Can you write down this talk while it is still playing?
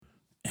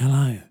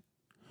Hello,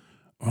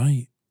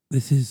 right?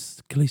 This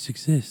is Khalees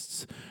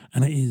Exists,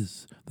 and it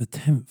is the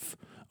 10th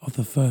of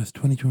the 1st,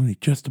 2020,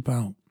 just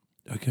about.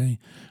 Okay,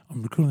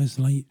 I'm recording this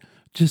late,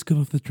 just got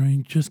off the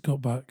train, just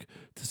got back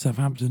to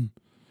Southampton.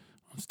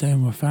 I'm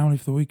staying with my family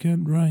for the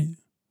weekend, right?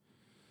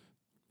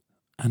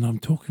 And I'm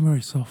talking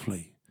very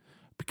softly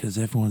because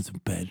everyone's in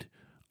bed,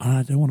 and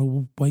I don't want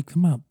to wake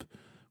them up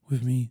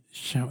with me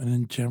shouting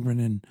and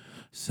jabbering and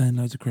saying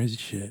loads of crazy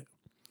shit.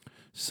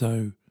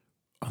 So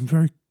I'm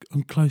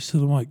close to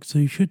the mic, so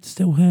you should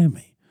still hear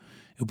me.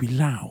 It'll be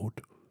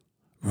loud,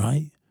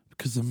 right?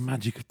 Because of the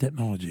magic of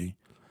technology.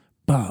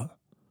 But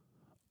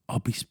I'll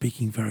be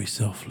speaking very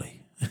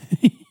softly.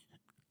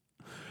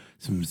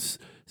 Some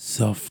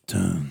soft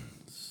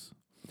tones.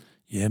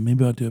 Yeah,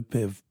 maybe I'll do a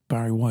bit of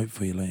Barry White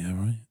for you later,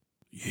 right?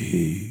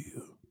 Yeah.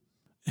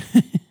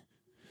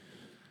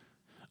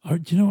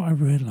 Do you know what I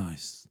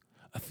realised?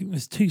 I think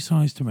there's two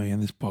sides to me in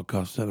this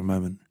podcast at the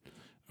moment,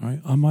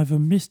 right? I'm either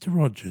Mr.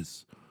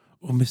 Rogers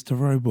or Mr.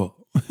 Robot,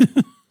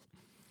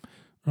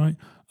 right?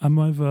 I'm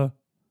either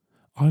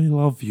I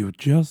love you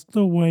just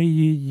the way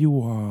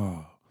you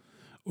are,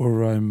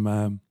 or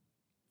I'm,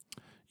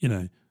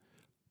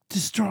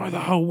 destroy the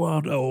whole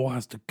world. It all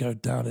has to go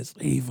down. It's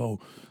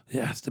evil.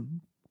 It has to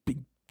be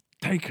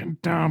taken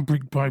down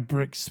brick by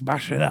brick.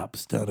 Smash it up,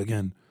 start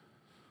again.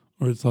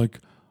 Or it's like,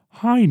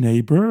 hi,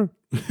 neighbor.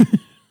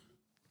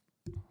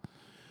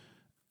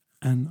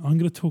 And I'm going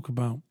to talk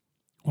about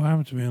what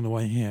happened to me on the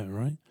way here,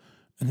 right?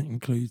 And it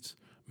includes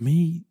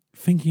me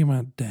thinking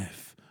about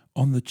death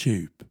on the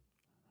tube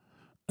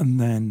and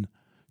then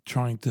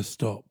trying to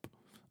stop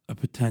a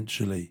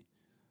potentially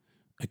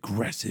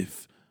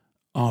aggressive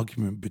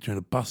argument between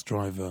a bus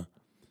driver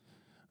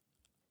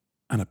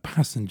and a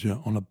passenger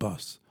on a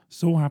bus.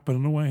 This all happened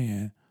on the way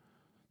here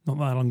not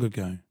that long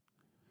ago.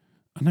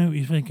 I know what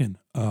you're thinking.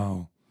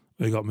 Oh,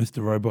 we got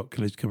Mr. Robot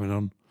Khalees coming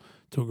on,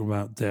 talking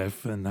about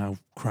death and how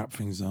crap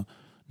things are.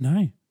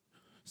 No,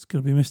 it's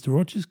going to be Mr.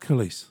 Rogers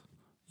Khalees.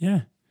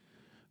 Yeah,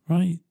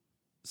 right.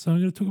 So I'm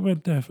going to talk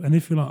about death. And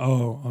if you're like,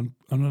 oh, I'm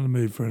not in the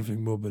mood for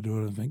anything morbid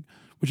or anything,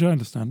 which I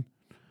understand,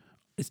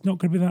 it's not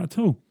going to be that at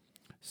all.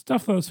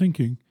 Stuff that I was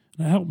thinking,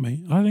 and it helped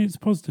me. I think it's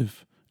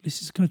positive. At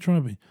least it's going to try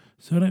me.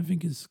 So I don't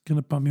think it's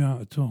going to bum you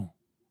out at all.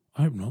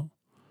 I hope not.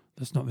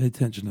 That's not the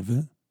intention of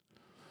it.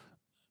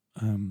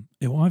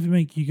 It will either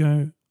make you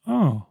go,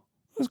 oh,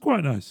 that's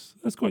quite nice.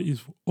 That's quite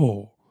useful.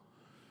 Or,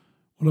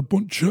 what a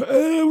bunch of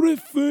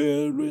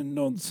airy-fairy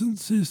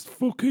nonsense this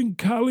fucking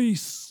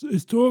Khalees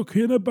is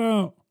talking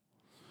about.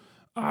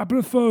 I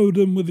prefer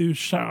them with you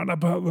shouting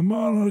about the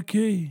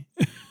monarchy.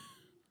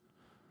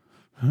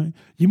 Right?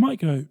 You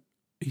might go,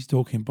 he's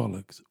talking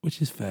bollocks,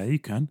 which is fair, you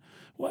can.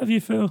 Whatever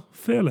you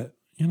feel it,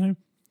 you know.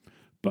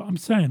 But I'm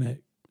saying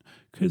it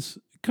because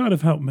it kind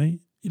of helped me.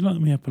 You light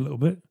me up a little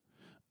bit,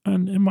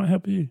 and it might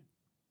help you.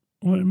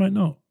 Or it might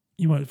not.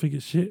 You might think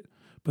it's shit,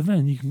 but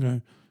then you can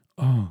go,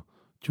 oh,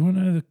 do you want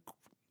to know the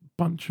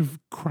bunch of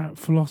crap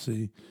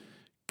philosophy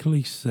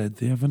Khalees said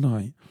the other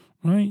night,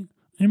 right?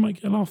 You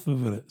might get a laugh out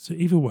of it. So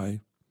either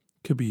way,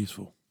 could be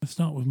useful. Let's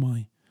start with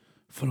my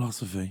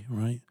philosophy,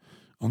 right?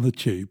 On the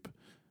tube.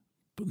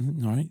 But,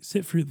 right,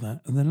 sit through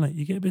that, and then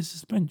you get a bit of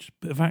suspense,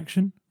 bit of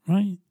action,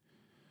 right?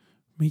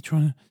 Me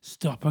trying to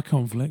stop a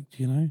conflict,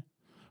 you know?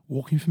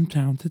 Walking from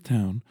town to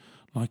town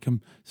like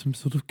I'm some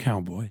sort of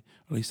cowboy.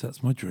 At least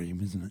that's my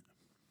dream, isn't it?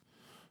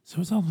 So I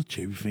was on the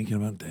tube thinking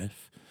about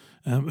death.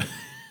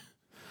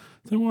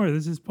 Don't worry,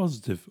 this is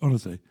positive,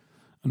 honestly.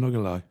 I'm not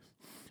going to lie.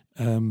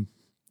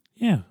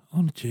 Yeah,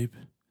 on the tube.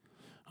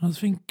 I was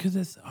thinking, because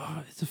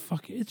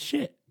it's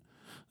shit.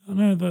 I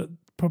know that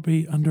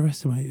probably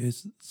underestimated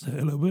say it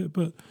a little bit,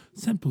 but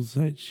simple to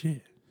say it's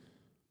shit.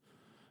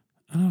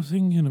 And I was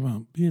thinking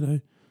about,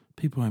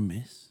 people I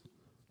miss.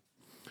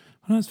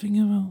 And I was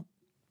thinking about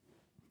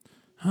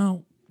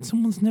how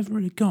someone's never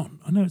really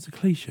gone. I know it's a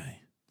cliche.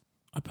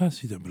 I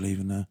personally don't believe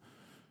in a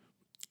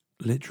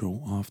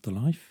literal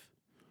afterlife.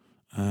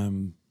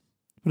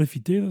 But if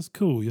you do, that's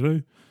cool, you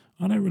know.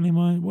 I don't really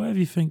mind. Whatever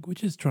you think, we're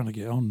just trying to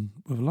get on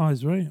with our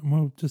lives, right? And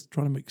we're just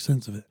trying to make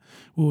sense of it.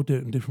 We'll all do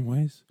it in different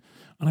ways.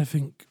 And I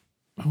think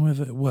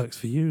however it works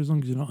for you, as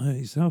long as you're not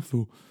hurting yourself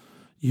or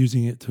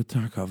using it to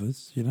attack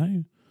others, you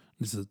know.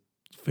 It's a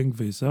thing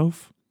for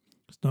yourself.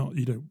 It's not,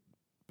 you don't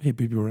hit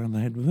people around the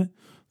head with it.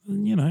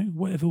 And, you know,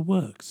 whatever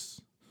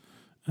works.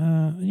 I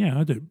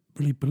don't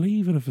really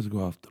believe in a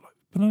physical afterlife.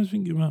 But I was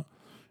thinking about,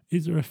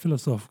 is there a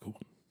philosophical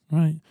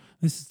one, right?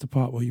 This is the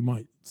part where you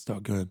might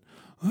start going,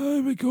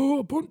 oh, we got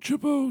a bunch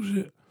of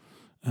bullshit.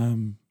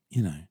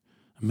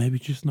 Maybe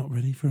just not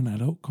ready for an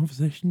adult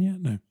conversation yet.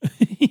 No.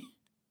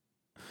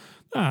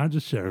 I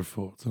just share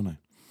thoughts, aren't I?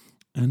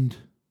 And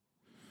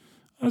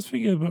I was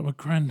thinking about my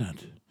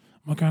granddad.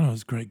 My granddad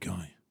was a great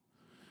guy.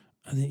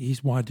 I think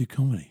he's why I do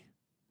comedy.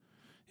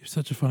 He was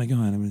such a funny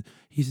guy. And I mean,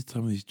 he used to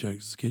tell me these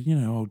jokes as a kid,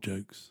 old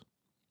jokes.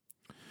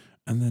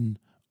 And then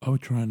I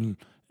would try and,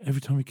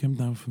 every time he came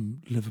down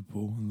from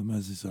Liverpool on the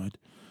Merseyside,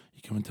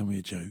 he'd come and tell me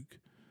a joke.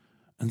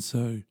 And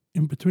so,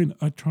 in between,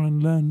 I'd try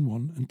and learn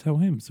one and tell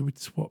him. So we'd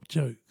swap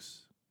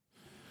jokes.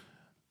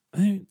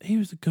 He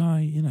was a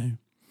guy,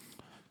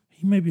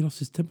 he maybe lost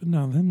his temper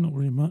now and then, not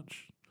really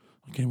much,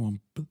 like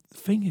anyone. But the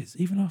thing is,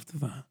 even after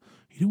that,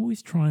 he'd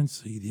always try and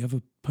see the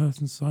other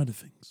person's side of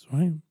things,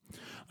 right?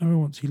 I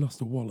remember once he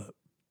lost a wallet.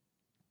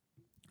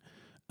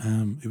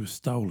 It was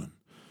stolen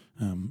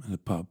in a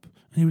pub.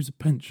 And he was a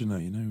pensioner,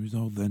 he was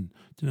old then,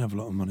 didn't have a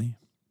lot of money.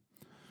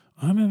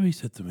 I remember he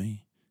said to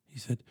me,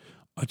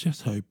 I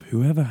just hope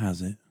whoever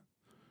has it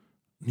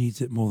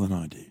needs it more than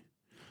I do.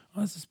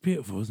 Oh, that's just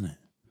beautiful, isn't it?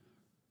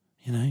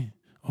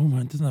 Oh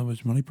man, doesn't have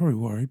much money, probably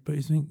worried, but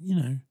he's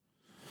thinking,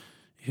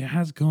 if it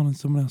has gone and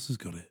someone else has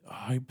got it,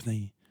 I hope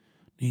they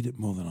need it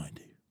more than I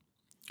do.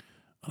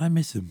 And I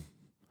miss him.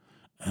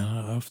 And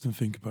I often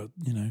think about,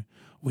 I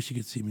wish he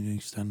could see me doing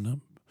stand-up.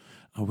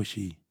 I wish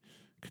he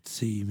could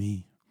see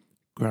me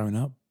growing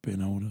up,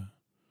 being older.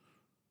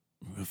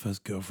 My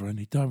first girlfriend,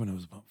 he died when I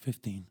was about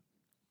 15.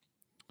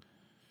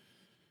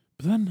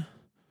 But then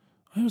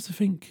I also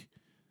think,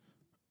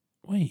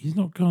 wait, he's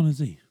not gone, is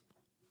he?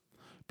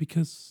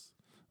 Because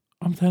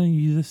I'm telling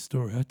you this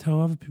story. I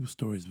tell other people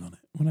stories about it.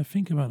 When I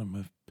think about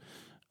him,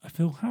 I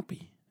feel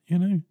happy,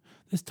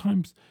 There's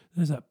times,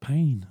 there's that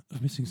pain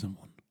of missing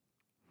someone.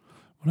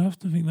 But I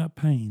often think that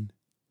pain,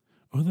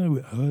 although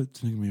it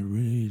hurts and it can be a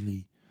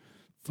really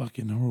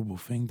fucking horrible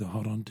thing to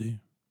hold on to,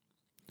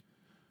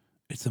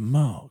 it's a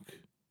mark,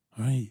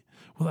 right?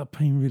 What that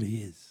pain really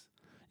is,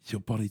 it's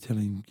your body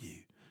telling you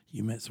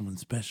you met someone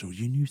special,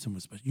 you knew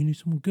someone special, you knew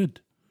someone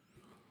good,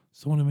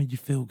 someone who made you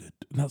feel good,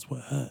 and that's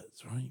what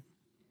hurts, right?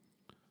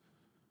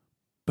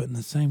 But in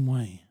the same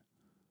way,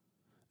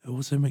 it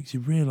also makes you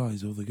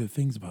realise all the good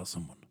things about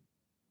someone.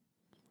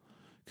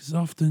 Because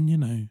often,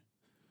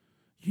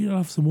 you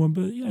love someone,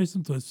 but,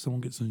 sometimes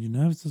someone gets on your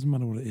nerves, doesn't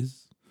matter what it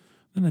is.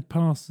 Then they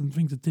pass and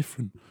things are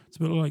different. It's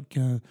a bit like,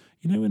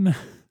 when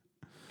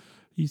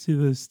you see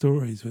those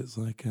stories where it's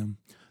like,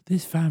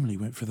 this family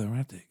went through their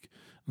attic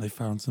and they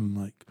found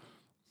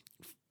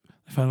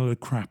they found a load of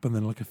crap and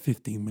then like a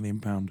 £15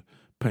 million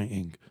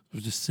painting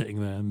was just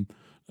sitting there and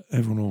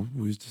everyone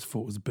always just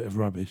thought it was a bit of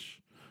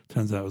rubbish.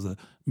 Turns out it was a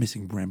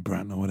missing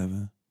Rembrandt or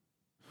whatever.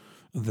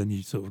 And then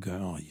you sort of go,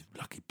 oh, you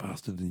lucky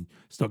bastard, and you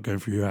start going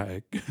through your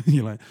attic.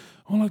 You're like,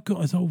 all I've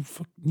got is old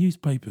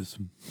newspapers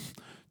from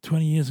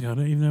 20 years ago. I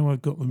don't even know where I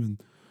got them,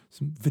 and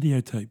some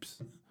videotapes.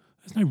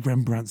 There's no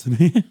Rembrandts in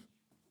here.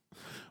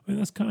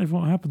 That's kind of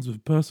what happens with a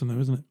person, though,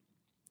 isn't it?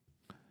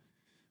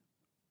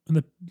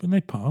 And when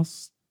they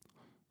pass,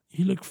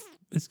 you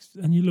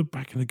look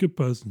back at a good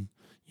person.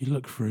 You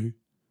look through,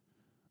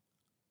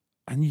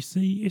 and you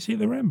see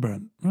the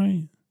Rembrandt,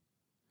 right?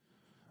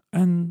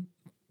 And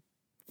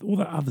all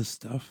that other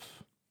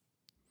stuff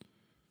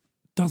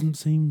doesn't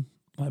seem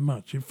like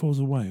much. It falls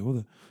away. All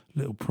the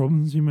little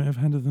problems you may have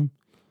had with them.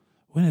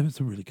 Whenever it's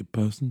a really good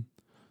person,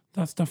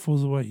 that stuff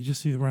falls away. You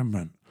just see the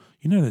Rembrandt.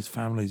 Those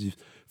families who've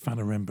found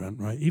a Rembrandt,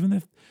 right? Even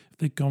if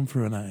they've gone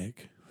through an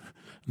attic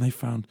and they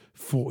found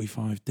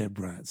 45 dead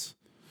rats,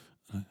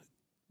 a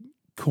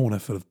corner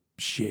full of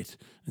shit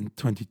and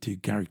 22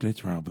 Gary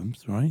Glitter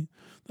albums, right?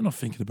 They're not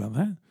thinking about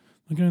that.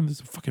 They're going,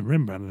 there's a fucking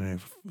Rembrandt in there.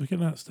 Look at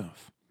that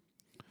stuff.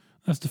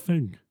 That's the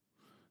thing.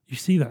 You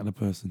see that in a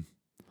person.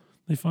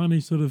 They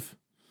finally sort of,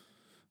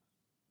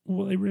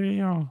 what they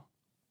really are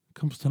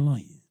comes to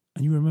light.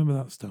 And you remember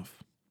that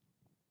stuff.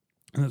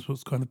 And that's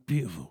what's kind of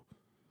beautiful.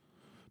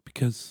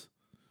 Because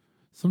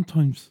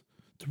sometimes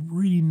to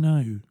really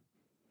know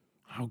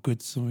how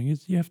good something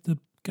is, you have to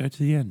go to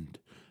the end.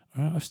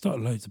 Right? I've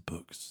started loads of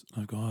books.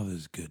 And I've gone, this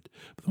is good.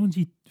 But the ones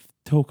you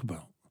talk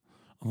about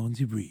are the ones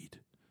you read.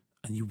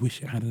 And you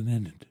wish it had an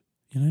end.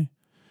 If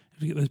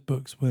you get those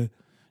books where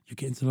you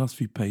get into the last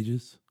few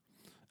pages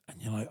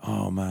and you're like,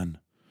 oh man,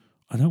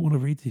 I don't want to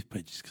read these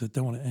pages because I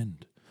don't want it to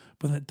end.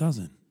 But that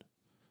doesn't.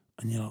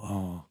 And you're like,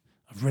 oh,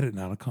 I've read it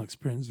now and I can't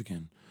experience it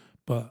again.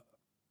 But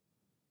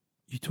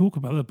you talk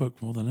about the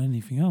book more than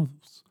anything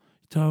else.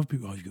 You tell other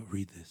people, oh, you've got to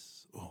read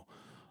this. Or,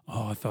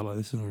 oh, I felt like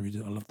this and I read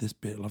it. I love this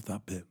bit, I love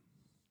that bit.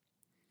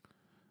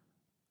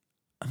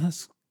 And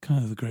that's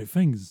kind of the great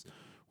thing is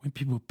when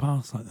people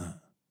pass like that,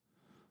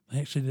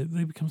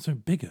 they become so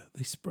bigger.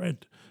 They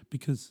spread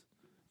because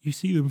you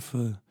see them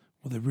for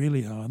what they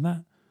really are, and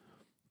that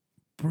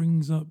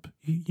brings up,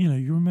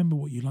 you remember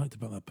what you liked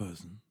about that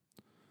person.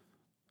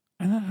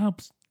 And that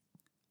helps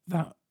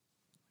that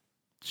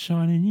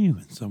shine in you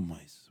in some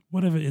ways.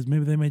 Whatever it is,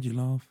 maybe they made you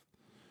laugh.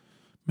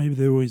 Maybe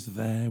they're always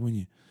there when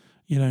you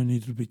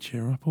needed to be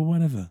cheer up or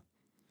whatever.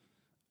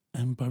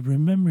 And by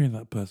remembering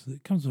that person,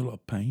 it comes with a lot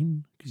of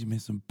pain because you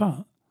miss them.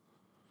 But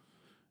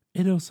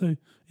it also,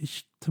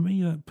 to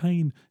me, that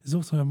pain is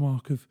also a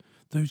mark of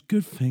those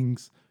good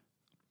things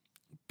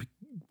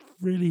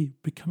really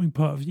becoming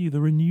part of you.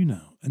 They're in you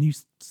now, and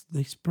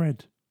they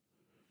spread,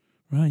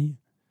 right?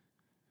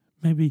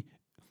 Maybe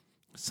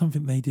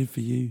something they did for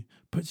you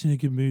puts you in a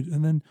good mood,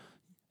 and then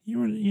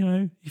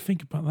you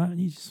think about that, and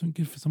you do something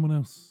good for someone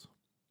else.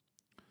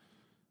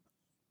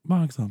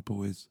 My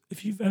example is,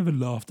 if you've ever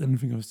laughed at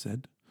anything I've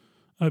said,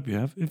 I hope you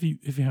have. If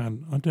you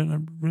haven't, I don't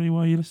know really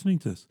why you're listening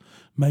to this.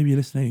 Maybe you're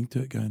listening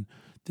to it going,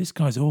 this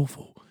guy's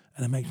awful,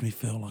 and it makes me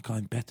feel like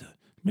I'm better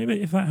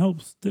Maybe if that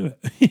helps, do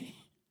it.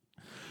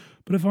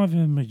 But if I've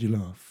ever made you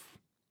laugh,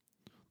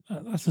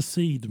 that's a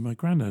seed my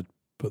granddad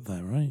put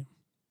there, right?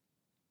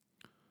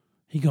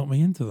 He got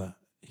me into that.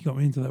 He got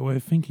me into that way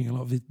of thinking. A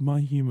lot of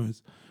my humour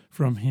is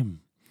from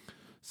him.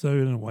 So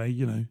in a way,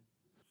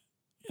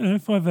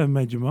 if I've ever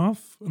made you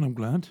laugh, and I'm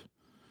glad,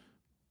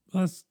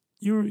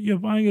 you're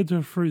buying into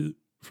a fruit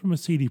from a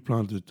seed he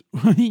planted,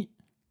 right?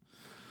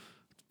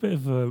 Bit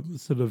of a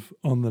sort of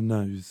on the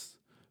nose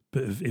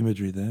bit of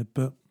imagery there,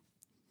 but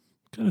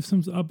kind of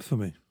sums it up for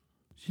me.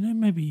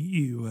 Maybe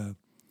you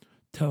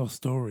tell a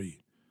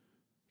story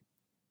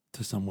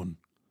to someone,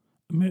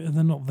 and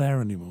they're not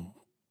there anymore,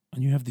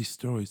 and you have these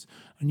stories,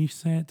 and you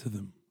say it to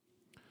them.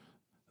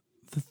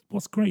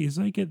 What's great is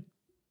they get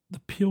the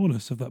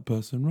pureness of that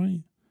person,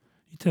 right?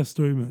 You tell a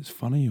story when it's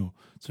funny or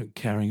something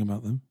caring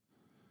about them,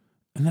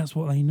 and that's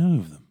what they know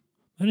of them.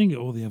 They didn't get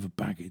all the other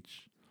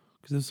baggage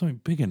because there's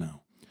something bigger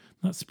now.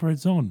 That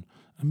spreads on,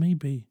 and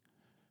maybe,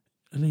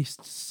 at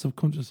least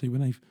subconsciously,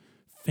 when they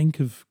think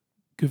of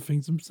good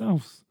things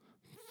themselves,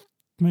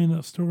 maybe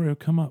that story will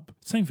come up.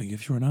 Same thing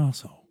if you're an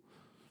arsehole,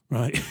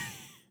 right?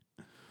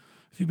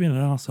 If you've been an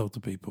arsehole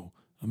to people,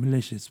 a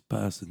malicious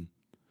person,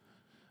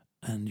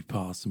 and you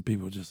pass and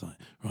people are just like,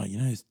 right,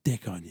 this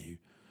dick I knew,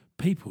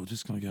 people are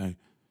just going to go,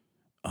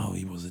 oh,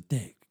 he was a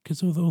dick,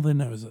 because all they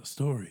know is that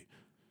story.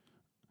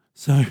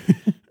 So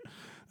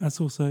that's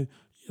also,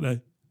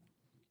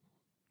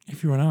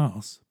 if you're an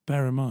arse,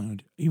 bear in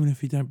mind, even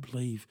if you don't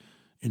believe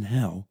in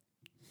hell,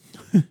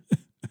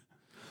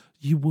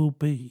 you will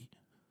be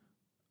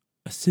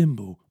a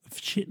symbol of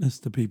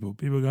shitness to people.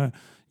 People go,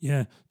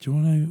 yeah, do you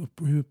want to know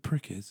who a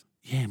prick is?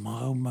 Yeah,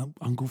 my old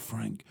Uncle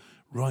Frank,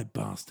 right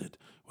bastard.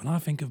 When I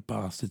think of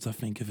bastards, I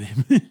think of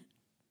him.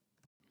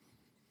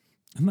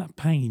 And that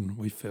pain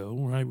we feel,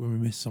 right, when we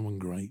miss someone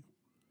great,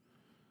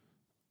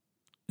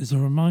 is a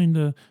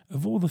reminder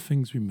of all the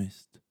things we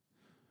missed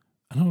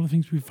and all the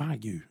things we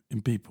value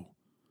in people.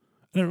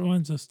 And it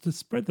reminds us to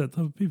spread that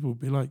to other people.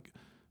 Be like,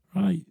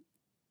 right,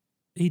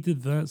 he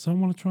did that, so I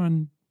want to try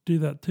and do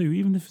that too,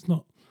 even if it's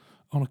not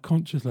on a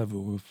conscious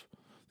level of,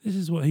 this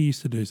is what he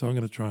used to do, so I'm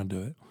going to try and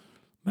do it.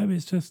 Maybe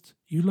it's just,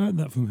 you learned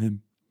that from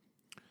him.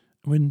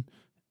 When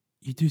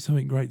you do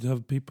something great to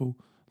other people,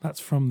 that's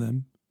from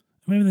them.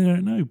 Maybe they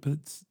don't know, but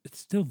it's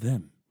still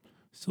them.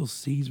 It's still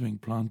seeds being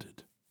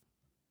planted.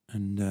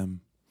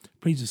 And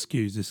please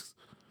excuse this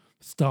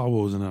Star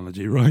Wars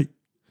analogy, right?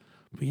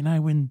 But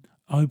when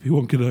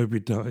Obi-Wan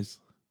Kenobi dies,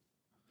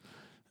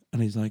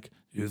 and he's like,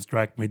 you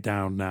strike me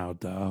down now,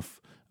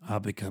 Darth. I'll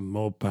become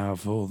more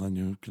powerful than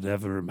you could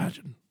ever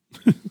imagine.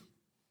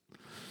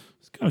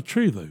 It's kind of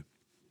true, though.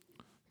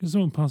 Because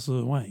someone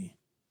passes away,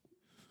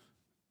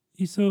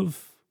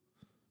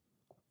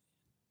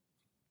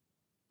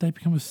 they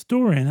become a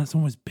story, and that's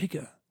almost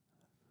bigger.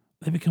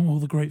 They become all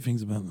the great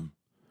things about them.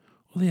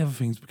 All the other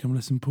things become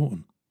less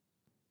important.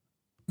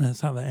 And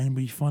it's at the end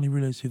where you finally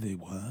realise who they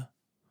were.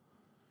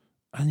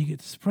 And you get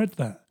to spread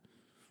that.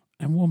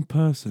 And one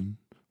person,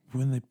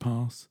 when they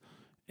pass,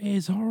 it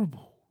is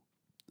horrible.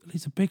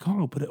 It's a big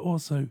hole, but it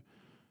also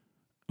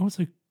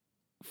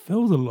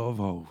fills a lot of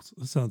holes.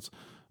 That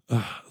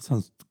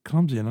sounds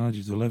clumsy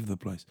analogies all over the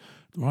place.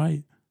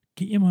 Right?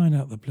 Get your mind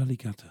out the bloody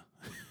gutter.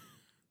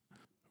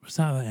 It's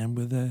at the end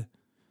where they're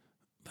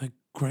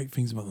great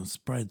things about them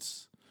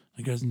spreads.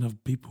 It goes into other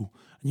people.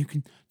 And you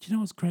can, do you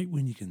know what's great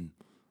when you can,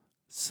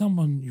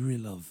 someone you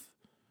really love,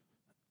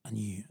 and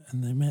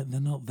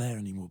they're not there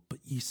anymore, but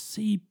you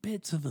see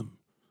bits of them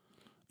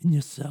in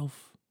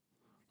yourself,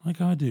 like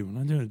I do when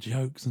I'm doing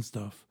jokes and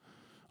stuff.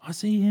 I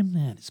see him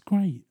there, and it's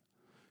great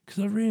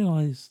because I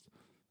realised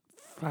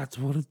that's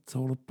what it's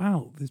all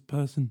about. This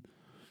person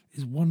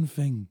is one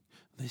thing.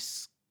 They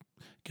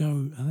go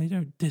and they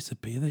don't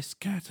disappear; they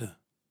scatter.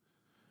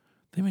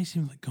 They may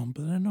seem like gone,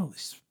 but they're not. They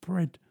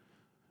spread,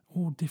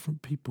 all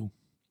different people,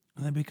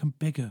 and they become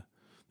bigger.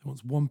 There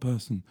was one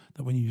person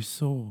that when you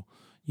saw,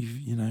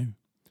 you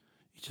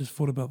just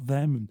thought about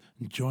them and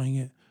enjoying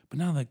it, but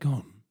now they're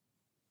gone.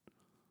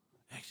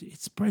 Actually,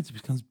 it spreads, it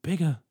becomes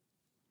bigger.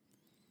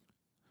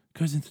 It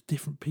goes into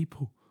different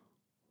people.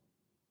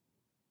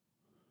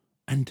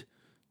 And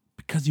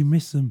because you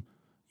miss them,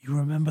 you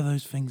remember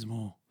those things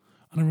more.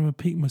 And I remember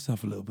repeating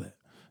myself a little bit.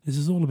 This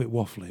is all a bit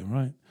waffly,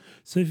 right?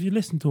 So if you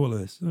listen to all of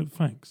this,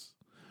 thanks.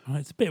 All right,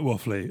 it's a bit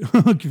waffly.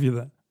 I'll give you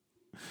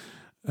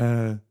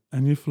that.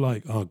 And you're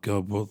like, oh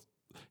God, well,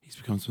 he's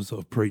become some sort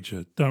of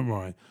preacher. Don't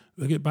worry.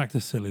 We'll get back to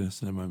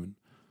silliness in a moment.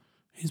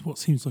 Here's what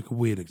seems like a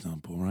weird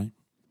example, right?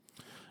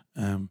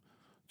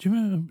 Do you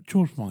remember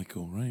George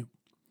Michael, right?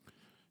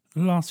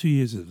 The last few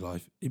years of his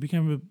life, he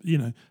became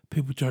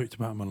people joked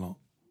about him a lot.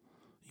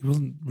 He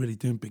wasn't really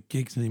doing big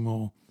gigs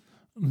anymore,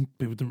 and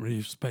people didn't really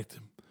respect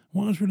him.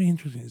 What was really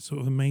interesting, it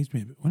sort of amazed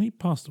me a bit. When he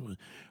passed away,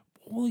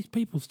 all these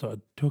people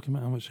started talking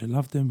about how much they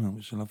loved him, how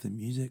much they loved his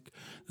music.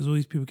 There's all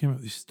these people came up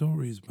with these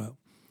stories about,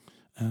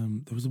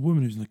 there was a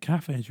woman who was in a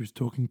cafe and she was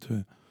talking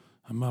to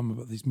her mum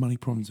about these money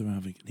problems they were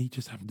having, and he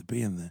just happened to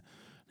be in there.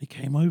 And he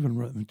came over and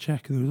wrote them a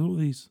check, and there was all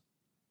these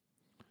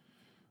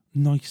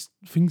nice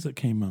things that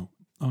came out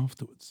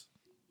afterwards.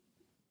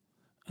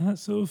 And that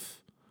sort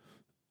of,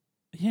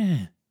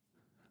 yeah,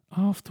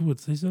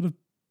 afterwards,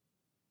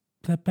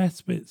 their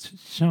best bits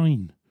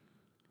shine.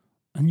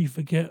 And you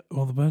forget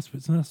all the best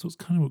bits. And that's what's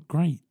kind of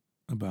great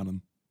about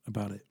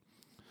it.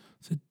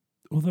 So,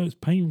 although it's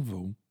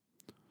painful,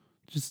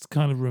 just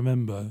kind of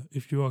remember,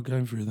 if you are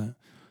going through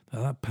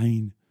that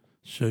pain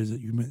shows that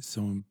you met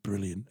someone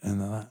brilliant,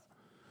 and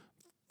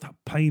that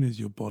pain is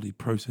your body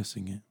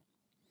processing it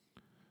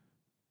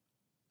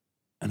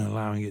and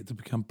allowing it to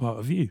become part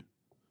of you.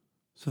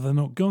 So they're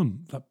not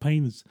gone. That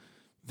pain has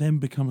then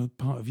become a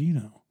part of you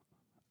now,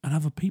 and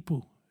other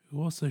people who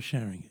are also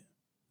sharing it.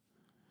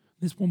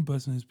 This one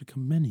person has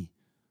become many.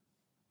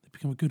 They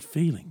become a good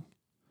feeling.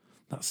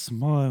 That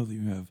smile that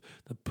you have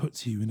that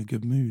puts you in a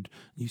good mood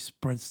and you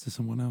spreads to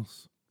someone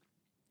else.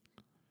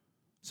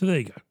 So there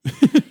you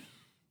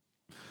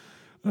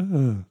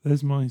go.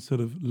 There's my sort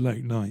of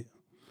late night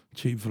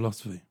cheap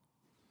philosophy.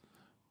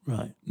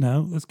 Right,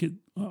 now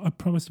I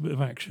promised a bit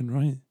of action,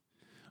 right?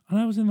 And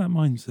I was in that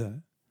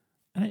mindset.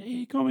 And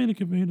it got me in a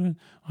good mood. And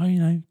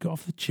I, got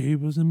off the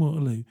tube, I was in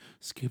Waterloo,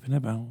 skipping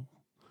about.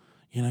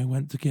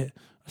 Went to get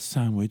a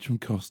sandwich from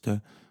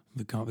Costa,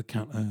 the guy at the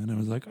counter, and I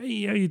was like,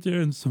 hey, how you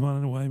doing?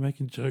 Smiling away,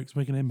 making jokes,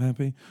 making him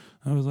happy.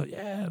 I was like,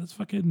 yeah, let's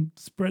fucking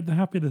spread the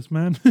happiness,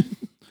 man.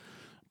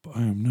 But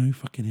I am no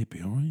fucking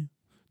hippie, all right?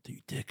 Don't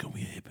you dare call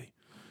me a hippie.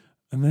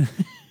 And then,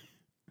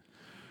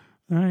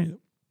 all right.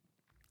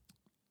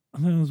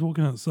 And then I was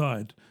walking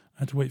outside.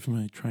 I had to wait for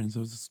my train, so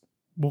I was just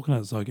walking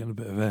outside, getting a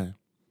bit of air.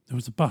 There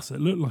was a bus. It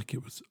looked like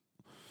it was,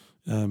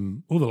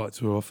 all the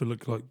lights were off. It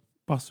looked like the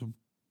bus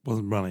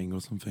wasn't running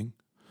or something.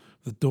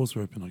 The doors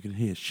were open. I could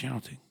hear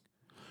shouting.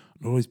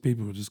 And all these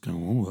people were just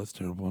going, oh, that's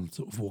terrible. I'm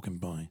sort of walking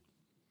by.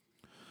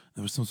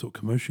 There was some sort of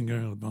commotion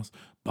going on the bus.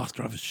 Bus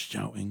driver's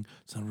shouting,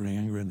 sounded really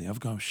angry, and the other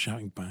guy was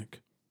shouting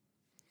back.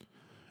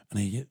 And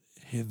he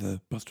hear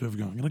the bus driver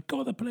going, I'm going to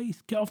call the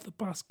police, get off the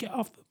bus, get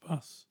off the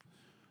bus.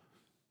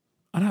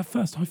 And at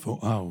first I thought,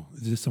 oh,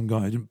 is this some guy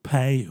who didn't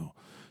pay or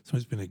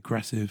someone's been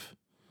aggressive?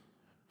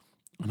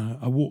 And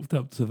I walked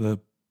up to the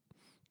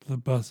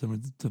bus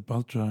and to the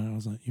bus driver and I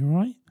was like, you all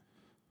right?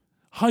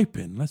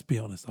 Hoping, let's be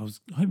honest, I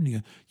was hoping to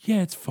go,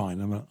 yeah, it's fine.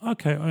 I'm like,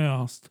 okay, I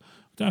asked. I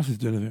don't have to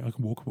do anything. I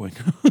can walk away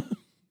now.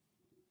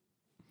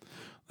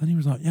 Then he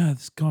was like, yeah,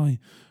 this guy.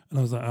 And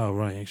I was like, oh,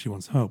 right, he actually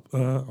wants help.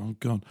 I'm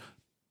gone.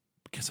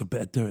 Guess I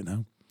better do it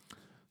now.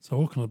 So I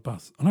walk on the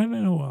bus and I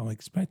don't know what I'm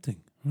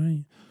expecting,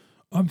 right?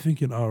 I'm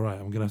thinking, all right,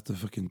 I'm going to have to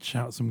fucking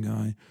shout some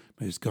guy.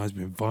 Maybe this guy's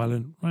been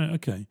violent. Right,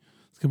 okay.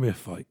 It's going to be a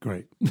fight.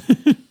 Great.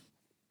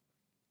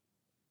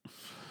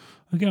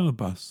 I get on the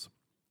bus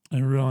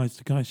and realise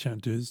the guy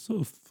shouting to is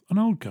sort of an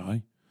old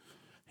guy.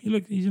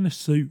 He's in a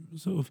suit,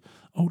 sort of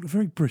old,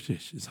 very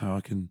British is how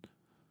I can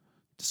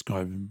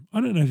describe him.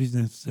 I don't know if he's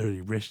necessarily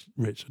rich.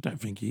 I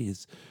don't think he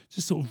is.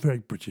 Just sort of very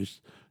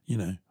British,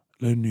 load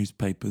of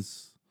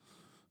newspapers,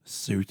 a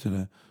suit and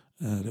a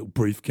little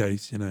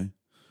briefcase, and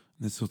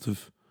this sort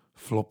of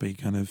floppy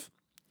kind of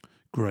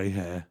grey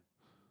hair.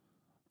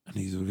 And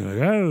he's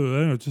going,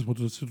 I just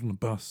wanted to sit on the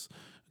bus.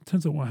 It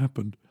turns out what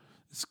happened,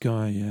 this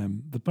guy,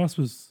 the bus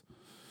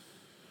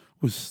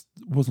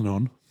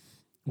wasn't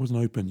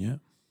open yet,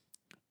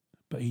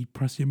 but he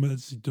pressed the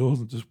emergency doors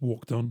and just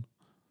walked on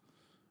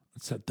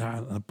and sat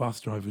down, and the bus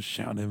driver was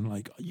shouting at him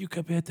like, you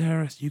could be a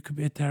terrorist, you could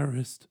be a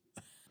terrorist.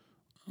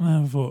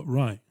 And I thought,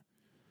 right,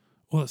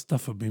 all that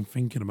stuff I've been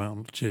thinking about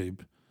on the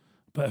tube,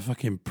 better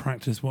fucking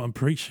practice what I'm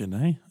preaching,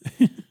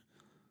 eh?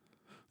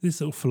 This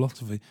little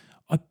philosophy,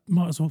 I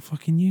might as well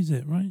fucking use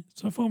it, right?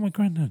 So I thought my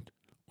granddad,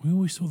 we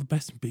always saw the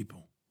best in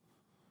people.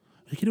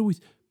 He could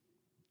always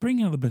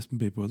bring out the best in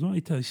people as well.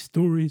 He'd tell his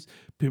stories,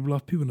 people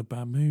laugh, people in a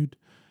bad mood.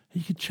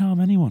 He could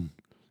charm anyone.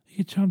 He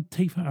could charm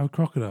teeth out of a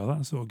crocodile,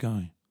 that sort of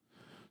guy.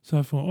 So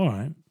I thought, all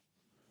right,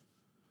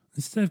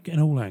 instead of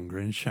getting all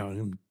angry and shouting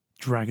and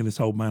dragging this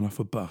old man off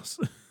a bus,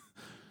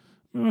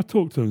 I'll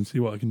talk to him and see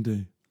what I can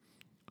do.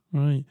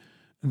 Right?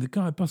 And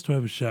the bus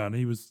driver was shouting,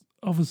 he was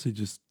obviously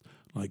just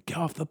like, get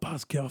off the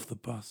bus, get off the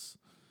bus.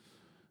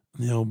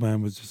 And the old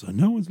man was just like,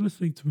 no one's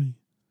listening to me.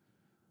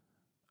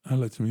 I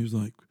looked at him, he was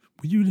like,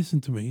 will you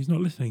listen to me? He's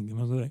not listening. And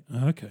I was like,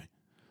 okay.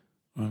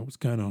 All right, what's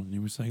going on? And he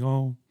was saying,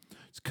 oh,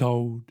 it's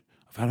cold.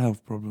 I've had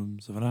health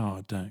problems. I've had a heart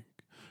attack.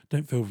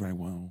 Don't feel very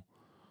well.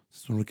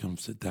 Just want to come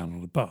sit down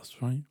on the bus,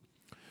 right?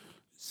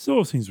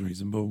 Sort of seems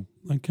reasonable,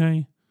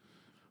 okay?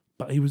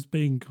 But he was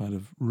being kind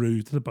of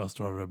rude to the bus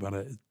driver about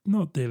it,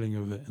 not dealing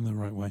with it in the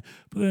right way.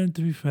 But then,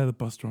 to be fair, the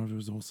bus driver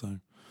was also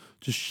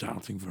just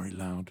shouting very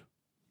loud.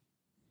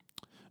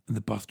 And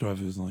the bus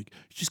driver was like,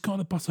 you just got on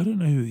the bus, I don't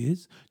know who he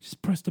is.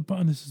 Just press the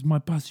button, this is my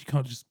bus. You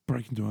can't just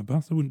break into my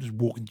bus. I wouldn't just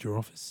walk into your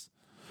office.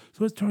 So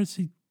let's try to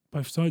see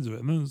both sides of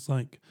it. And then it's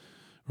like,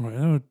 right,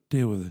 how do I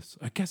deal with this?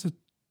 I guess you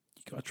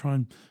got to try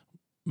and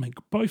make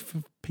both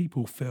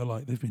people feel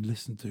like they've been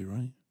listened to,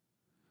 right?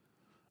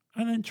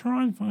 And then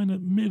try and find a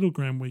middle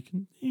ground where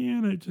you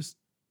can, just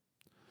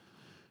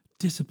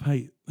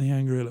dissipate the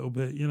anger a little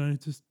bit,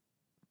 just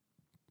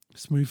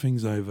smooth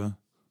things over.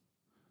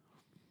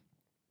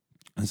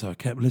 And so I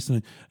kept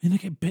listening, and they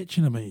kept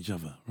bitching about each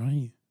other,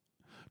 right?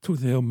 Talked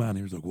to the old man.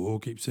 He was like, "Well,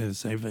 keep saying the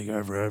same thing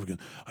over and over again.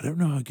 I don't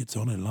know how he gets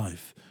on in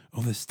life.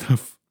 All this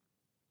stuff."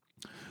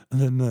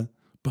 And then the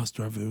bus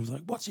driver was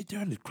like, "What's he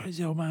doing? This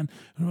crazy old man."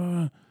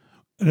 And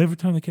every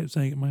time they kept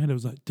saying it in my head, I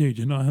was like, "Dude,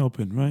 you're not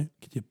helping, right?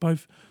 Could you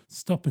both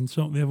stop and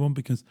stop the other one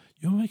because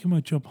you're making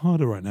my job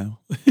harder right now."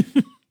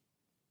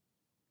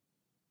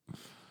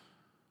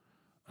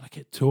 I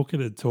kept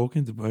talking and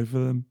talking to both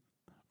of them,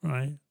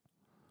 right?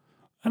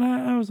 And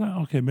I was like,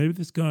 okay, maybe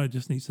this guy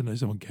just needs to know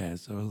someone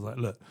cares. So I was like,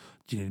 "Look,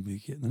 do you need me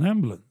to get an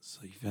ambulance?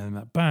 Are you feeling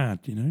that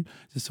bad? Is there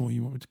someone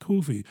you want me to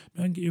call for you?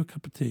 Maybe I can get you a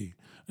cup of tea."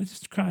 And I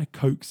just try to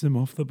coax him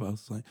off the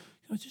bus. Like,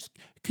 could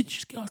you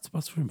just get off the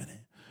bus for a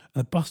minute?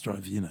 And the bus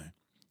driver,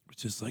 was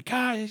just like,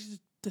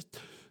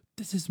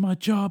 this is my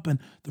job and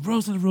the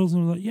rules are the rules.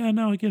 And I was like, "Yeah,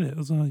 no, I get it." I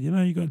was like,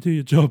 you got to do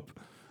your job.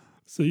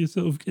 So you're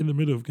sort of in the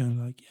middle of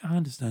going like, "Yeah, I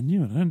understand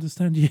you and I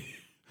understand you."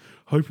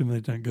 Hoping they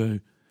don't go,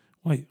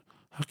 "Wait,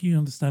 how can you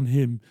understand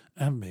him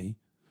and me?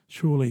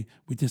 Surely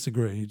we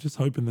disagree." Just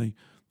hoping they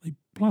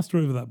plaster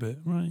over that bit,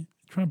 right?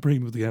 Try and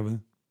bring them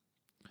together.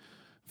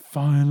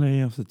 Finally,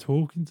 after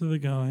talking to the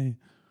guy,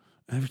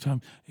 every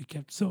time he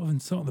kept sort of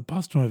insulting the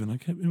bus driver, and I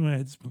kept in my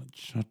head just like,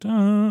 "Shut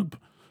up,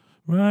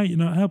 right? You're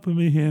not helping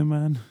me here,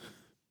 man."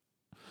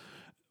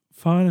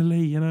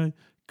 Finally,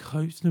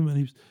 coached him, and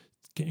he was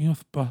getting off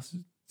the bus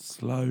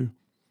slow,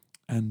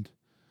 and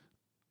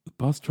the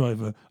bus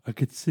driver, I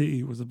could see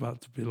he was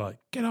about to be like,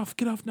 get off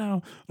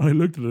now." And I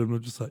looked at him and I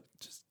was just like,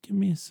 "Just give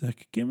me a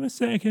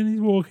second. He's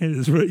walking,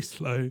 it's very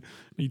slow." And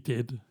he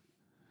did.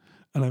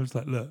 And I was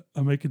like, "Look,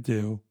 I'll make a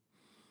deal.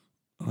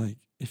 Like,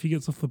 if he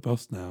gets off the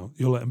bus now,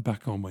 you'll let him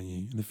back on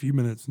in a few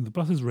minutes, and the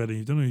bus is ready,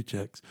 you don't know who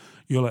checks,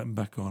 you'll let him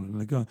back on." And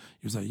the guy,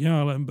 he was like, "Yeah,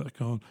 I'll let him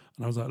back on."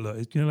 And I was like, "Look,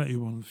 he's going to let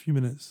you on in a few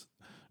minutes,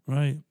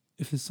 right?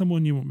 If there's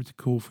someone you want me to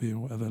call for you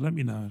or whatever, let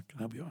me know. I can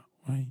help you out,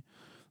 right?"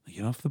 They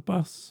get off the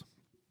bus.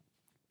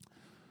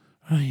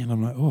 Right, and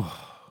I'm like, "Oh,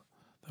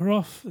 they're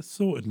off. It's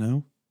sorted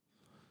now."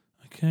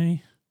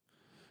 Okay.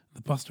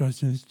 The bus driver's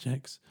doing his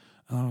checks.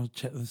 And I'll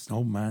check with this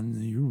old man.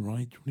 "Are you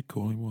right? Do you want to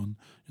call him one?"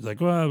 He's like,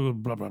 "Well,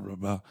 blah, blah, blah,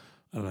 blah."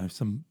 I don't know,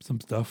 some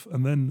stuff.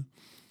 And then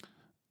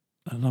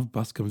another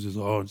bus comes and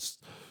says, "Oh,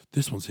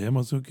 this one's here.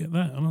 Might as well get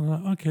that." And I'm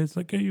like, "Okay, it's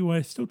like, go your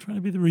way." Still trying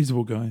to be the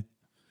reasonable guy.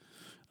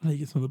 And he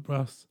gets on the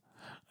bus.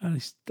 And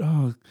he's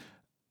on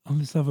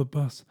this other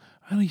bus.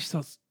 And he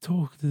starts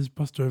talking to this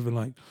bus driver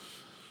like,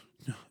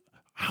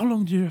 "How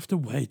long do you have to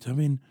wait? I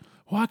mean,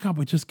 why can't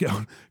we just get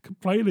on?"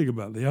 Complaining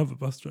about the other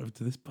bus driver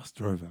to this bus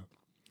driver.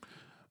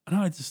 And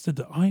I just said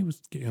that I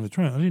was getting on the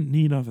train. I didn't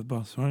need another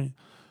bus, right?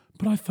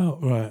 But I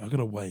felt, right, I got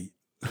to wait.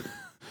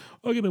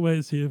 I got to wait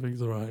and see if things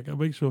are right. I got to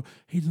make sure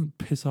he doesn't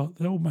piss off,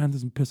 the old man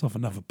doesn't piss off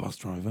another bus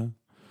driver.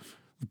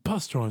 The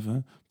bus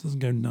driver doesn't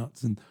go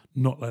nuts and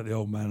not let the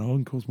old man on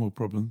and cause more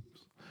problems.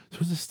 So I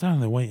was just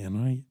standing there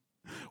waiting, right?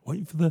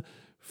 Waiting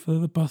for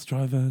the bus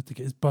driver to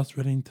get his bus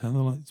ready and turn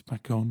the lights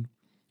back on.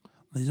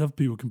 These other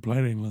people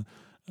complaining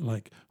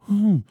like,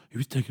 "Oh, he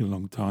was taking a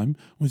long time.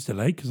 Was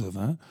delayed because of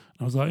that." And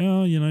I was like,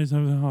 "Oh, he's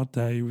having a hard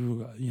day. We've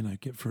all got,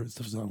 get through it."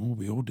 Stuff like, "Oh,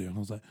 we all do." And I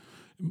was like,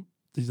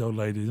 these old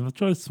ladies, and I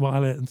try to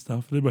smile at it and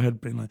stuff. And in my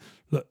head being like,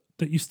 "Look,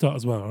 don't you start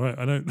as well, all right?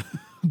 I don't."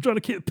 I'm trying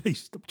to keep the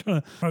peace. Stop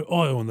trying to throw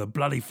oil on the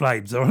bloody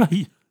flames, all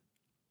right?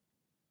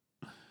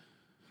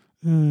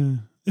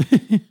 And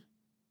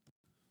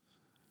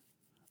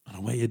I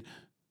waited.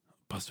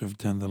 Bus driver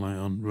turned the light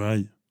on,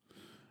 right?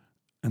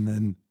 And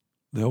then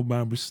the old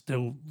man was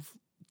still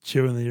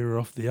chewing the ear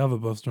off the other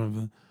bus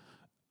driver.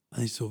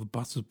 And he saw the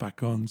bus was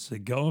back on, so he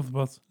got off the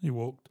bus, he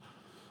walked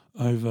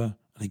over,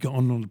 and he got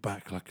on the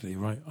back, luckily,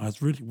 right? I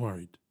was really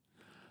worried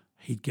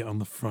he'd get on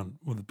the front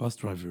where the bus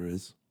driver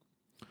is,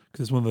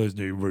 because it's one of those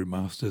new route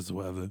masters or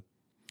whatever.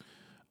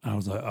 And I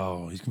was like,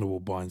 "Oh, he's going to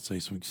walk by and say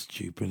something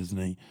stupid, isn't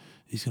he?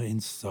 He's going to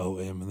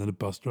insult him, and then the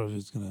bus driver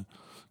is going to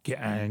get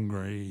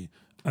angry.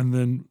 And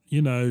then,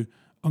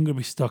 I'm going to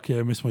be stuck here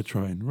and miss my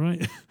train,"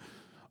 right?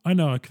 I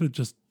know I could have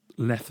just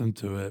left them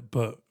to it,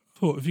 but I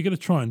thought, if you're going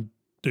to try and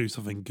do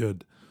something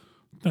good,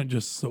 don't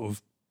just sort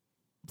of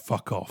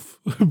fuck off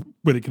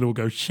when it can all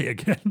go shit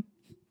again.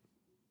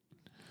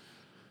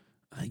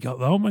 And he got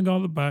the old man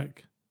on the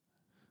back,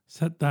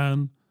 sat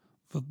down.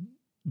 The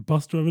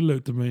bus driver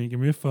looked at me, gave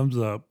me a thumbs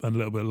up, and a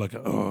little bit like,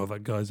 "Oh,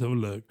 that guy's have a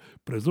look."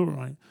 But it was all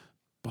right.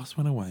 Bus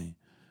went away.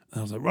 And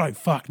I was like, "Right,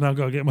 fuck, now I've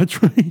got to get my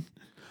train."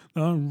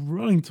 And I'm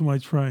running to my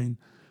train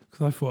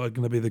because I thought I was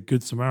going to be the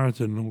good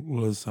Samaritan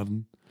all of a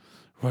sudden.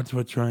 Ride to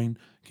a train,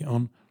 get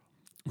on,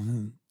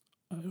 and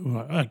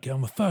then get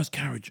on the first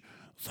carriage.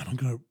 Then I'm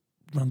going to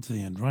run to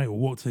the end, right? Or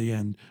walk to the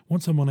end.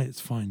 Once I'm on it,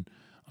 it's fine.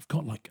 I've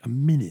got like a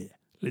minute,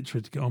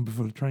 literally, to get on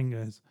before the train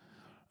goes.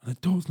 And the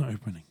door's not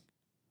opening.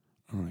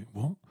 All right,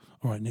 what?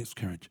 All right, next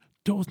carriage.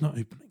 Door's not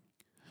opening.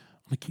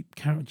 And I keep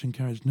carriage.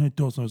 No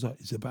doors. And I was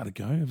like, is it about to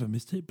go? Have I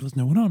missed it? But there's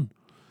no one on.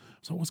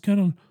 So what's going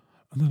on?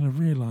 And then I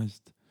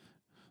realised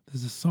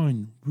there's a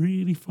sign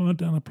really far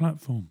down the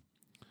platform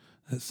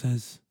that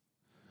says,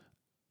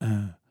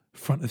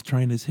 "Front of the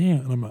train is here."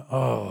 And I'm like,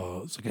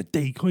 "Oh, it's like a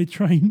decoy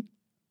train."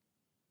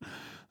 And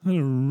then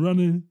I'm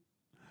running.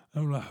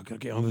 I'm like, "I've got to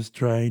get on this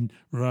train,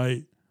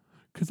 right?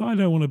 Because I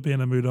don't want to be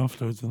in a mood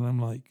afterwards and I'm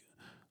like,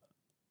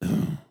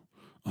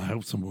 I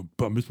helped someone,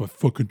 but I missed my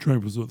fucking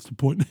train. So what's the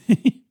point?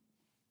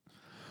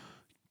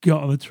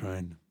 Got on the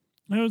train.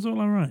 It was all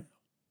right.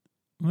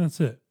 And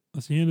that's it.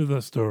 That's the end of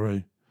that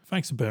story.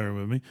 Thanks for bearing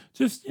with me.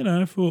 Just,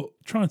 I thought,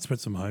 try and spread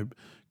some hope,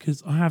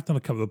 because I have done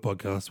a couple of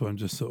podcasts where I'm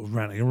just sort of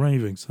ranting and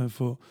raving. So I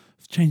thought,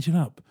 let's change it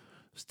up.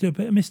 Let's do a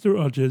bit of Mr.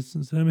 Rogers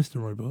instead of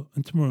Mr. Robot.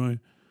 And tomorrow,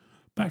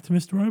 back to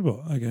Mr.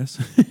 Robot, I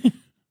guess.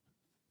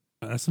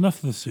 That's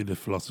enough of the pseudo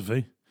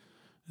philosophy.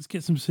 Let's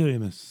get some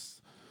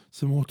silliness.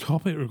 Some more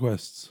topic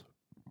requests.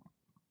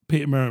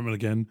 Peter Merriman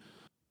again.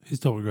 His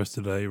topic request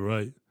today,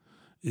 right,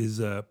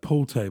 is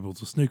pool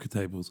tables or snooker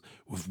tables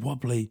with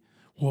wobbly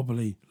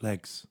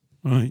legs,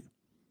 right?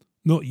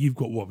 Not you've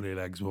got wobbly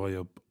legs while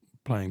you're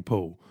playing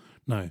pool.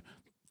 No,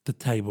 the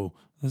table,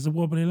 there's a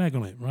wobbly leg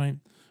on it, right?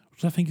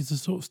 Which I think is the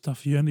sort of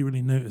stuff you only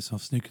really notice on a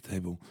snooker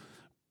table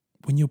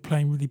when you're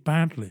playing really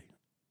badly.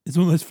 It's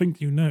one of those things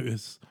you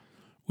notice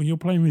when you're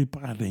playing really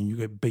badly and you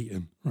get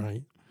beaten,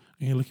 right?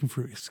 And you're looking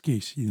for an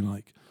excuse. You're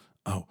like,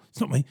 oh, it's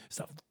not me.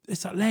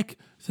 It's that leg.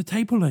 It's a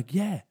table leg.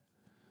 Yeah,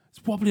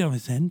 it's wobbly on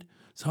this end.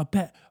 So I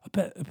bet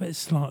it's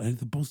slanted.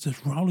 The ball's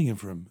just rolling in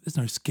for him. There's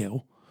no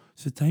skill.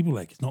 It's a table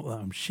leg. It's not that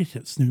I'm shit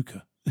at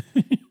snooker.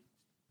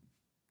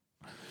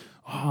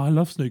 I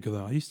love snooker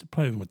though. I used to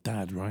play with my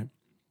dad, right?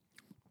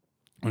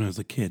 When I was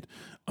a kid.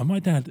 And my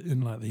dad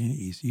in like the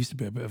 80s used to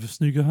be a bit of a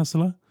snooker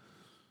hustler.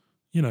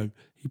 He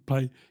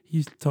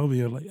used to tell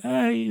me like,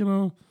 hey,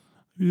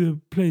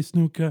 you play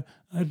snooker.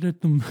 I'd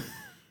let them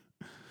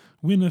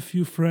win a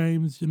few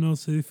frames,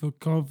 so they feel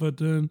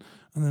confident,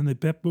 and then they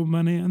bet more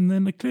money, and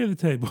then they clear the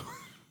table.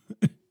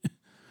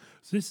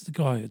 So this is the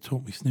guy that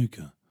taught me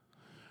snooker.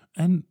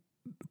 And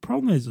the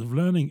problem is of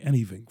learning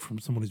anything from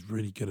someone who's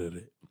really good at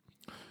it.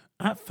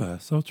 At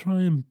first, I'll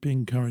try and be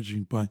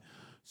encouraging by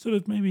sort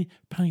of maybe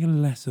playing a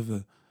less of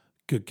a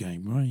good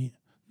game, right?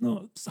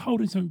 Not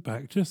holding something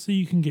back just so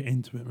you can get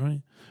into it,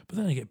 right? But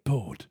then I get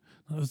bored.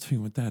 That was the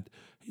thing with Dad.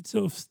 He'd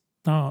sort of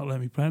start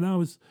letting me play, and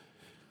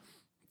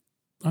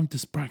I'm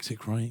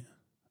dyspraxic, right?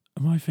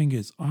 And my thing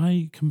is,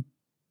 I can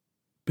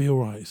be all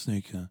right at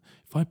snooker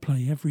if I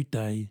play every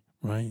day,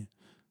 right?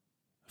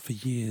 For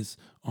years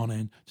on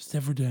end, just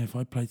every day, if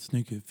I played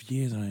snooker for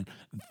years on end,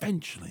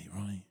 eventually,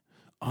 right,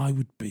 I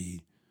would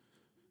be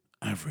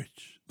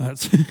average.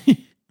 That's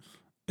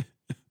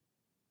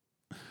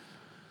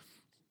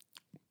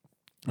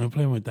I'm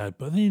playing with Dad,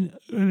 but then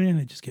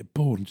I just get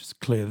bored and just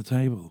clear the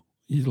table.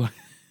 He's like,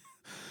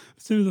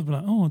 as soon as I'm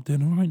like, oh, I'm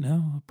doing all right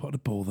now, I'll put the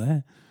ball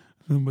there.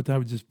 And my dad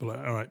would just be like,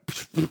 all right,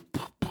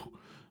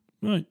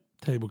 right,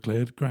 table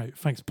cleared, great,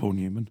 thanks, Paul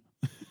Newman.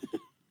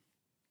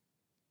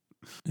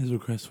 Here's a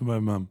request from my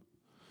mum,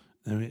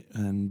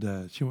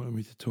 and she wanted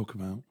me to talk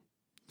about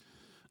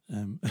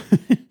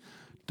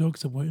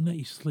dogs that won't let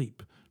you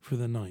sleep through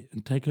the night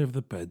and take over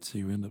the bed, so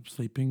you end up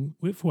sleeping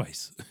with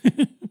waste.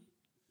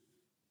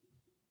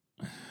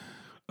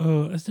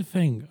 Oh, that's the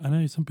thing. I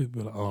know some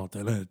people are like, oh,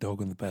 don't let a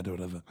dog on the bed or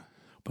whatever.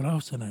 But I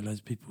also know loads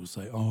of people who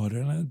say, oh, I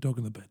don't let a dog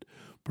on the bed.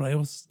 But I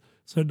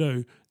also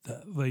know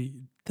that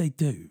they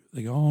do.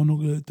 They go, oh, I'm not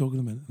going to let a dog on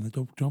the bed. And the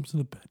dog jumps in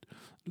the bed,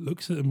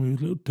 looks at them with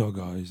little dog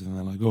eyes, and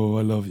they're like, oh,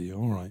 I love you.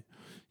 All right,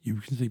 you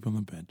can sleep on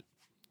the bed.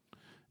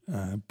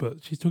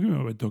 But she's talking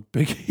about my dog,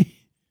 Biggie.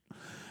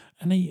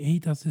 And he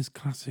does this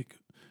classic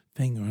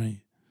thing,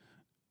 right?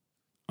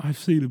 I've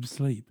seen him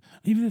sleep.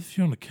 Even if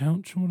you're on the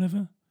couch or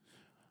whatever,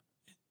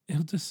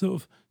 he'll just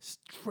sort of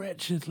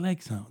stretch his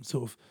legs out.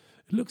 Sort of,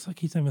 it looks like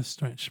he's having a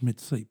stretch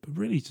mid-sleep, but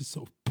really he's just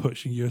sort of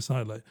pushing you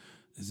aside like,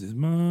 this is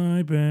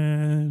my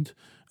bed,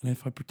 and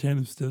if I pretend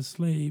I'm still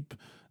asleep,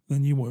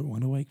 then you won't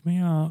want to wake me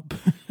up.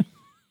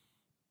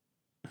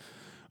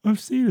 I've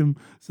seen him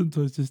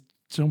sometimes just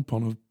jump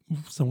on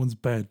someone's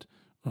bed,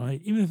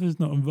 right? Even if it's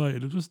not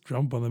invited, he'll just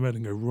jump on the bed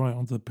and go right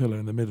onto the pillow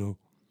in the middle.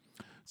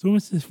 It's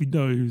almost as if he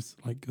knows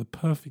like the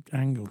perfect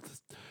angle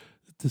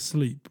to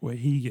sleep where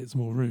he gets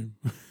more room.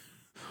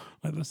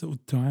 Like that sort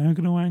of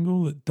diagonal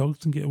angle that dogs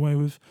can get away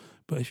with,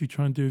 but if you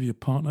try and do it with your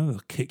partner, they'll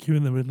kick you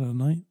in the middle of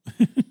the night.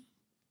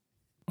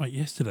 Right,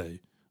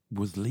 yesterday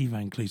was Lee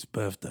Van Cleef's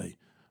birthday,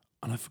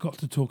 and I forgot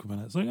to talk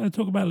about it. So I'm going to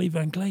talk about Lee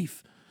Van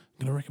Cleef.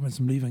 I'm going to recommend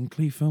some Lee Van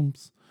Cleef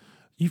films.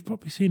 You've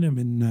probably seen him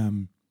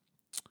in,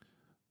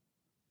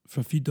 for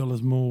a few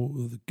dollars more,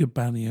 The Good,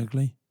 Bad, and the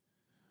Ugly.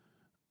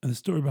 And the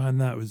story behind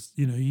that was,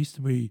 he used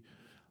to be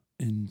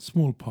in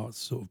small parts,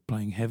 sort of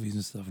playing heavies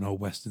and stuff in old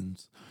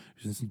westerns.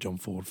 He's in some John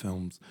Ford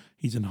films.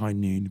 He's in High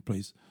Noon. He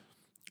plays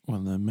one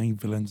of the main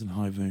villains in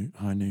High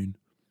Noon.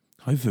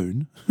 High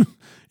Voon?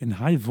 In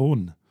High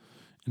Vaughan.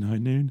 In High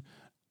Noon.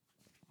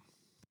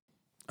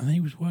 And he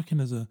was working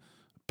as a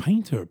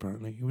painter,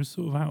 apparently. He was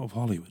sort of out of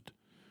Hollywood.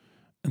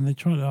 And they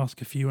tried to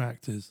ask a few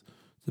actors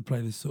to play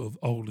this sort of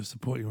older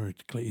supporting role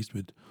to Clint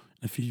Eastwood,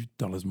 and a few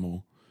dollars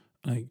more.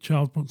 I think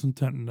Charles Bronson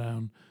turned him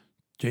down.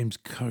 James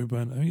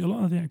Coburn. I think a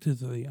lot of the actors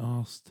that they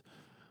asked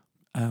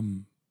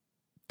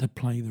to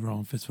play the role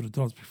in Fistful of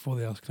Dollars before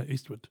they asked Clint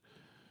Eastwood.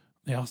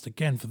 They asked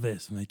again for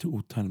this, and they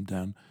all turned him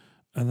down.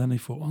 And then they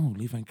thought, oh,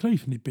 Lee Van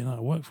Cleef, and he'd been out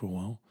of work for a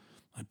while.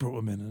 I brought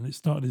him in, and it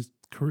started his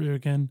career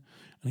again,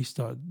 and he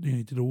started,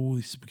 he did all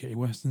these spaghetti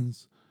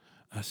westerns.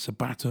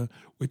 Sabata,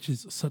 which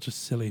is such a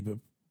silly but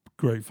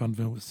great fun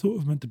film. It's sort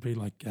of meant to be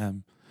like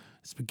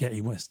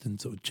spaghetti western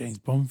sort of James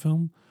Bond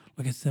film,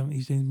 like a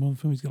 70s James Bond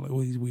film. He's got like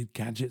all these weird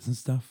gadgets and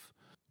stuff.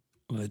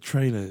 Like the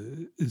trailer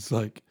is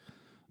like,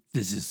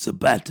 this is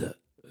Sabata.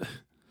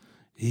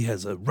 He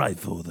has a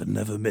rifle that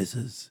never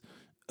misses,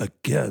 a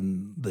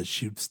gun that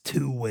shoots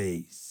 2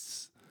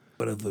 ways.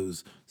 One of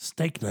those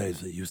steak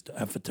knives that used to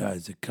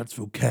advertise that cuts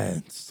through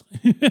cans.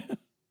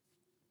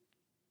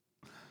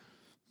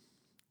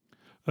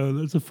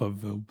 That's a fun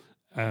film.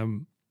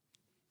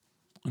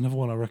 Another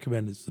one I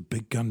recommend is The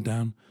Big Gun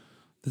Down.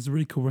 There's a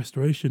really cool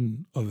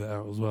restoration of it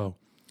out as well.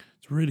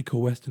 It's a really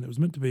cool western. It was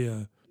meant to be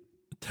a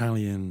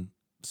Italian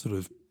sort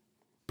of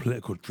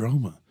political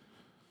drama.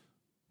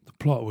 The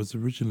plot was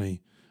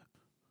originally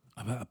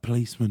about a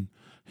policeman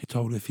who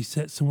told if he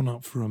sets someone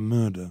up for a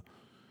murder,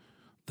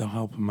 they'll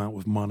help him out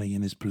with money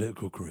in his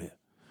political career.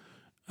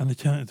 And they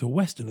turned it into a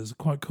western. It's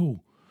quite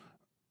cool.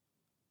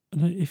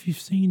 And if you've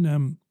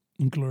seen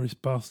Inglourious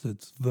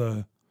Bastards,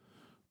 the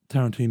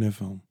Tarantino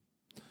film,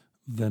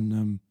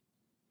 then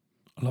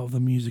a lot of the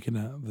music in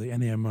that, the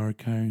Ennio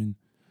Morricone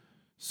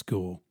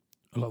score,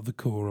 a lot of the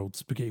core old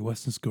spaghetti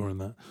western score in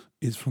that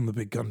is from The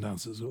Big Gun Down.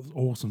 So it's an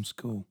awesome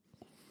score.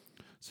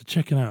 So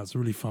check it out. It's a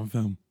really fun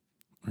film.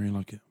 I really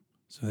like it.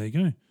 So there you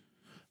go.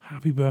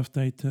 Happy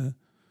birthday to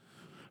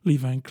Lee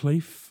Van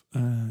Cleef.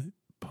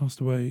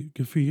 Passed away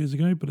a few years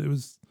ago, but would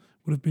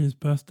have been his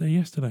birthday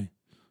yesterday.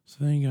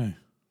 So there you go.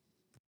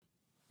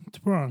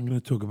 Tomorrow I'm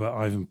going to talk about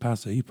Ivan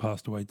Passer. He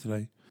passed away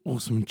today.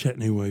 Awesome Czech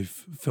New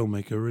Wave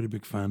filmmaker, really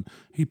big fan.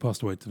 He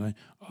passed away today.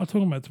 I'll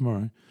talk about it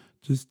tomorrow.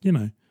 Just,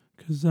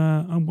 because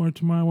I'm worried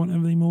tomorrow I want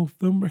everything more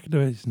film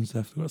recommendations and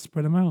stuff. I've got to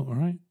spread them out, all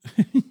right?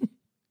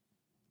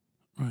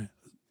 Right.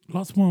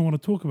 Lots more I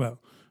want to talk about.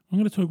 I'm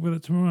going to talk about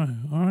it tomorrow,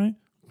 all right?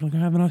 I'm going to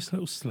have a nice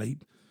little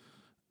sleep.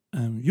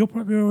 You're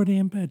probably already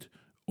in bed,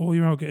 or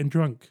you're out getting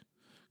drunk.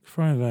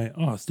 Friday,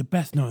 it's the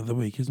best night of the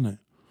week, isn't it?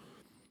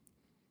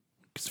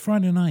 Because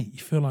Friday night, you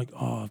feel like,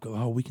 I've got the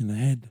whole weekend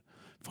ahead,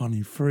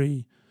 finally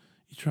free.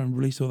 You try and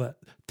release all that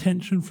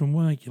tension from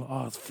work. You're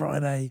like, it's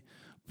Friday,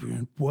 we've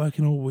been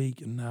working all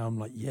week, and now I'm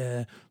like,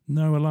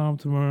 no alarm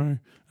tomorrow.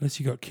 Unless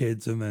you got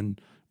kids, and then,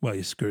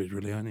 you're screwed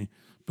really, aren't you?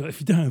 But if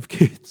you don't have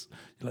kids,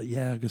 you're like,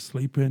 I go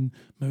sleep in,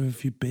 maybe a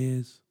few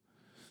beers.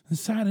 And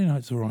Saturday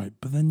night's all right,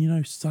 but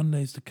then,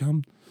 Sunday's to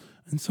come.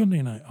 And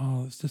Sunday night,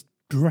 it's just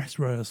dress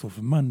rehearsal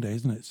for Monday,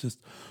 isn't it? It's just,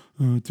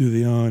 do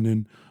the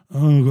ironing.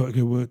 I've got to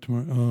go work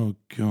tomorrow. Oh,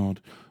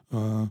 God.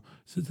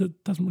 So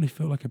it doesn't really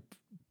feel like a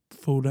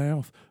full day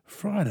off.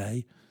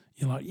 Friday,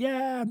 you're like,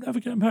 I'm never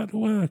getting back to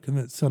work. And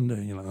then it's Sunday,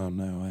 and you're like, oh,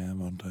 no, I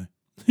am, aren't I?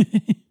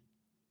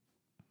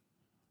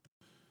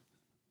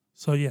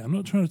 So, I'm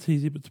not trying to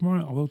tease you, but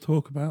tomorrow I will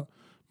talk about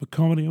my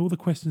comedy, all the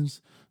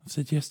questions I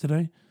said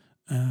yesterday,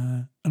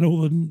 and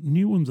all the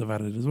new ones I've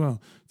added as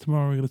well.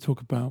 Tomorrow we're going to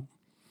talk about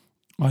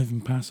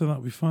Ivan Passer.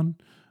 That'll be fun.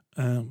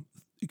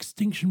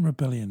 Extinction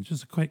Rebellion,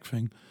 just a quick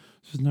thing.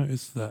 Just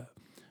noticed that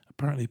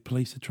apparently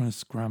police are trying to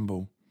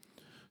scramble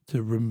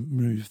to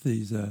remove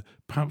these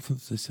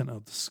pamphlets they sent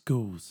out to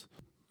schools.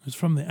 It's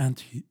from the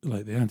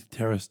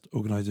anti-terrorist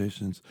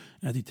organisations,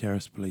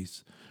 anti-terrorist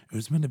police. It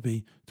was meant to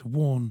be to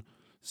warn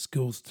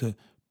schools to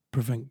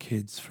prevent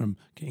kids from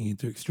getting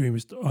into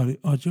extremist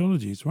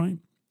ideologies, right?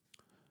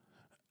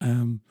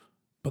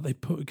 But they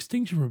put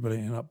Extinction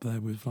Rebellion up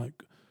there with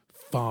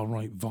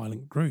far-right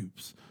violent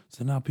groups.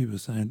 So now people are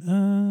saying,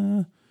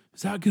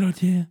 is that a good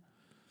idea?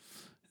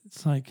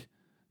 It's like,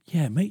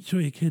 make sure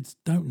your kids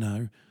don't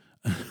know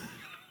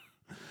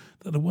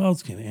that the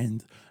world's going to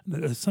end, and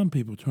that there's some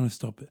people trying to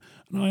stop it.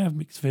 And I have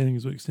mixed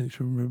feelings with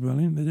Extinction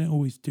Rebellion. They don't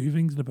always do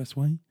things in the best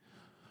way.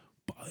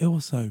 But I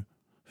also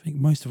think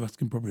most of us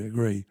can probably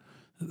agree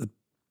that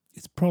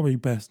it's probably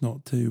best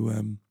not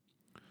to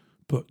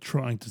put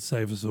trying to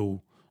save us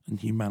all and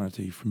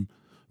humanity from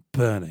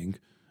burning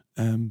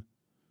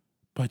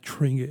by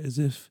treating it as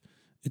if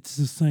it's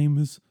the same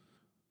as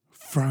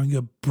throwing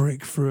a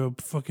brick through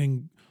a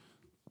fucking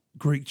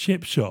Greek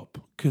chip shop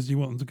because you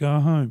want them to go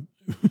home.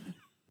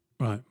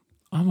 Right,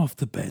 I'm off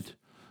to bed.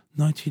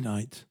 Nighty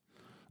night.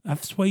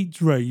 Have sweet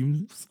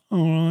dreams.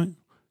 All right.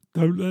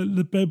 Don't let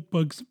the bed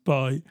bugs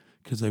bite,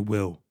 because they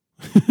will.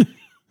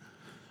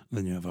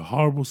 Then you have a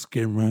horrible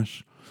skin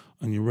rash,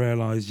 and you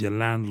realise your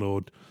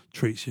landlord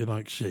treats you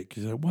like shit.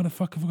 Because you're like, why the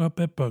fuck have I got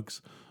bed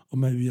bugs? Or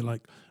maybe you're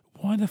like,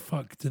 why the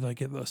fuck did I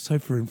get that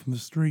sofa in from the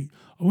street?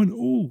 I went,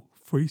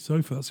 free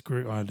sofa, that's a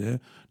great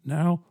idea.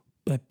 Now,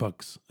 bed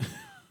bugs.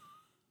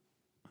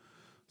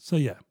 So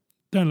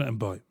don't let them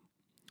bite.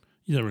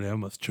 You don't really have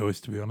much choice,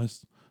 to be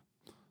honest.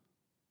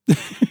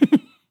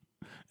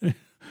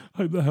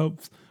 Hope that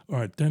helps. All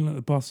right, don't let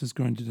the bastards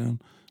grind you down.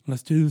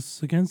 Let's do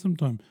this again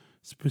sometime.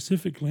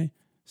 Specifically,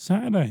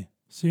 Saturday.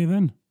 See you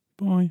then.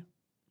 Bye.